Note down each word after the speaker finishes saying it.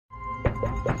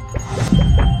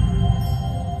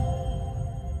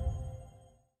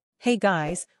Hey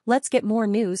guys, let's get more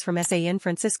news from San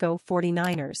Francisco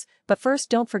 49ers, but first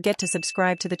don't forget to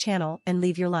subscribe to the channel and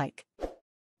leave your like.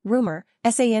 Rumor,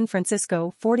 San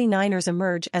Francisco 49ers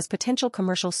emerge as potential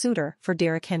commercial suitor for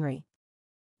Derrick Henry.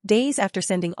 Days after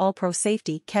sending All-Pro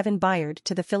safety Kevin Byard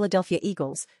to the Philadelphia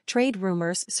Eagles, trade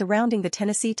rumors surrounding the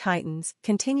Tennessee Titans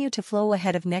continue to flow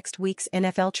ahead of next week's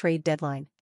NFL trade deadline.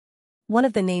 One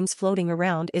of the names floating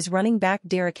around is running back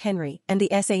Derrick Henry, and the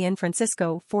San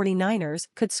Francisco 49ers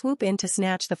could swoop in to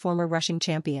snatch the former rushing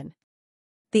champion.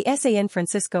 The San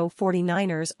Francisco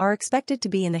 49ers are expected to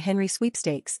be in the Henry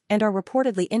sweepstakes and are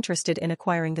reportedly interested in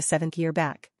acquiring the seventh-year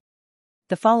back.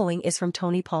 The following is from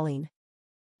Tony Pauline.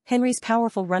 Henry's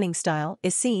powerful running style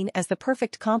is seen as the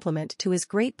perfect complement to his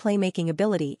great playmaking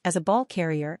ability as a ball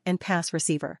carrier and pass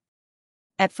receiver.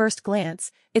 At first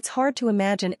glance, it's hard to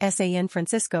imagine San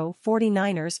Francisco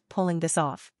 49ers pulling this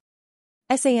off.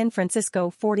 San Francisco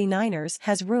 49ers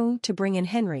has room to bring in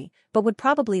Henry, but would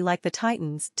probably like the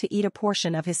Titans to eat a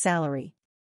portion of his salary.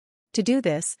 To do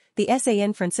this, the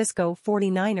San Francisco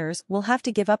 49ers will have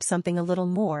to give up something a little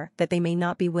more that they may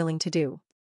not be willing to do.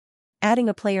 Adding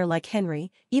a player like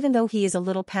Henry, even though he is a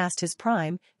little past his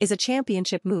prime, is a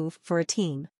championship move for a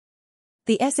team.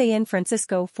 The San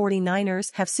Francisco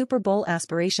 49ers have Super Bowl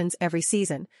aspirations every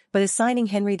season, but is signing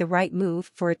Henry the right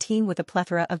move for a team with a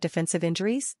plethora of defensive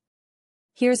injuries?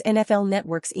 Here's NFL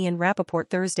Network's Ian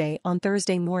Rappaport on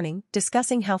Thursday morning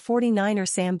discussing how 49er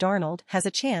Sam Darnold has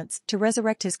a chance to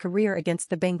resurrect his career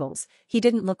against the Bengals. He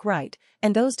didn't look right,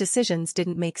 and those decisions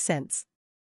didn't make sense.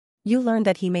 You learn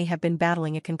that he may have been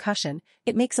battling a concussion.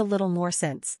 It makes a little more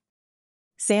sense.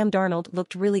 Sam Darnold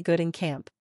looked really good in camp.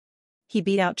 He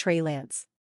beat out Trey Lance.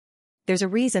 There's a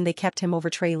reason they kept him over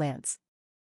Trey Lance.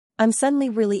 I'm suddenly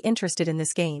really interested in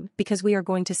this game because we are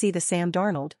going to see the Sam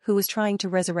Darnold who is trying to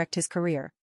resurrect his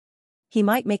career. He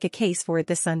might make a case for it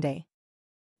this Sunday.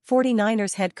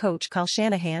 49ers head coach Kyle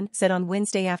Shanahan said on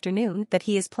Wednesday afternoon that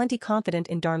he is plenty confident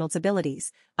in Darnold's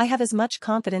abilities. I have as much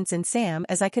confidence in Sam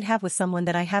as I could have with someone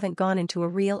that I haven't gone into a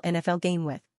real NFL game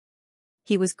with.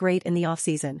 He was great in the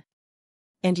offseason.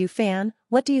 And you fan,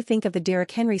 what do you think of the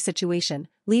Derrick Henry situation?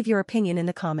 Leave your opinion in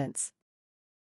the comments.